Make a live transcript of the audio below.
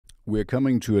We're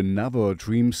coming to another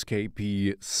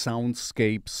dreamscapey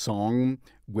soundscape song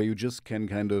where you just can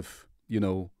kind of,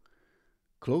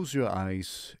 close your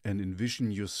eyes and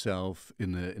envision yourself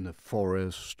in a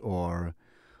forest or,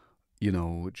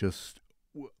 just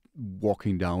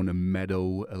walking down a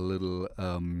meadow, a little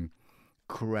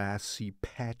grassy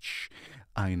patch,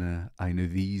 eine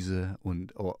Wiese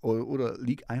oder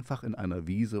lieg einfach in einer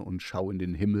Wiese und schau in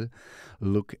den Himmel.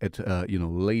 Look at,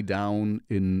 lay down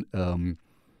in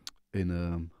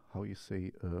a, how you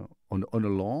say, on a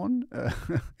lawn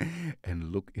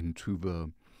and look into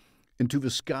the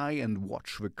sky and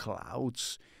watch the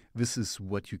clouds. This is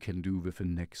what you can do with the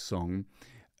next song.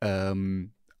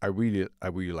 I really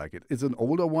like it. It's an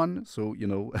older one, so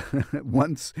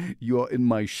once you're in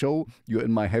my show, you're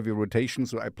in my heavy rotation,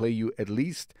 so I play you at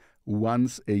least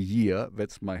once a year.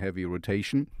 That's my heavy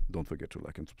rotation. Don't forget to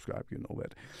like and subscribe, you know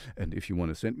that. And if you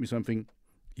want to send me something,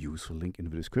 use the link in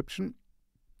the description.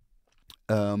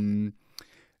 I'm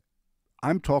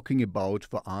talking about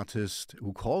the artist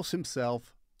who calls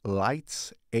himself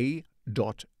Lights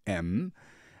A.M.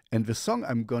 And the song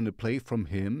I'm going to play from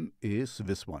him is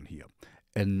this one here,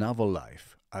 Another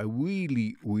Life. I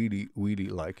really, really, really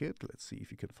like it. Let's see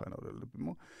if you can find out a little bit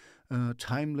more.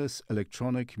 Timeless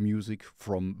electronic music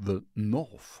from the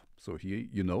north. So here,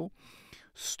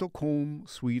 Stockholm,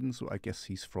 Sweden. So I guess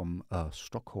he's from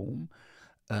Stockholm.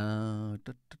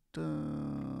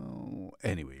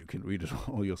 Anyway, you can read it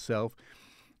all yourself.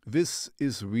 This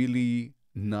is really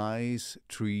nice,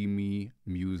 dreamy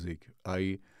music.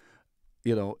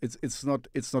 It's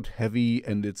not heavy,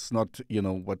 and it's not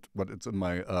what it's in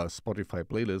my Spotify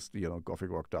playlist. Gothic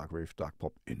rock, darkwave, dark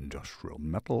pop, industrial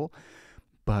metal.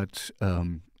 But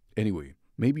anyway,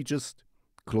 maybe just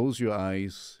close your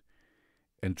eyes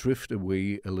and drift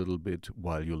away a little bit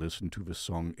while you listen to the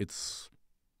song.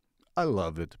 I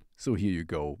love it. So here you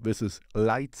go. This is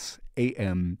Lights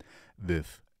AM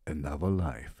with Another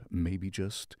Life. Maybe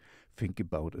just think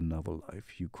about another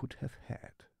life you could have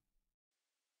had.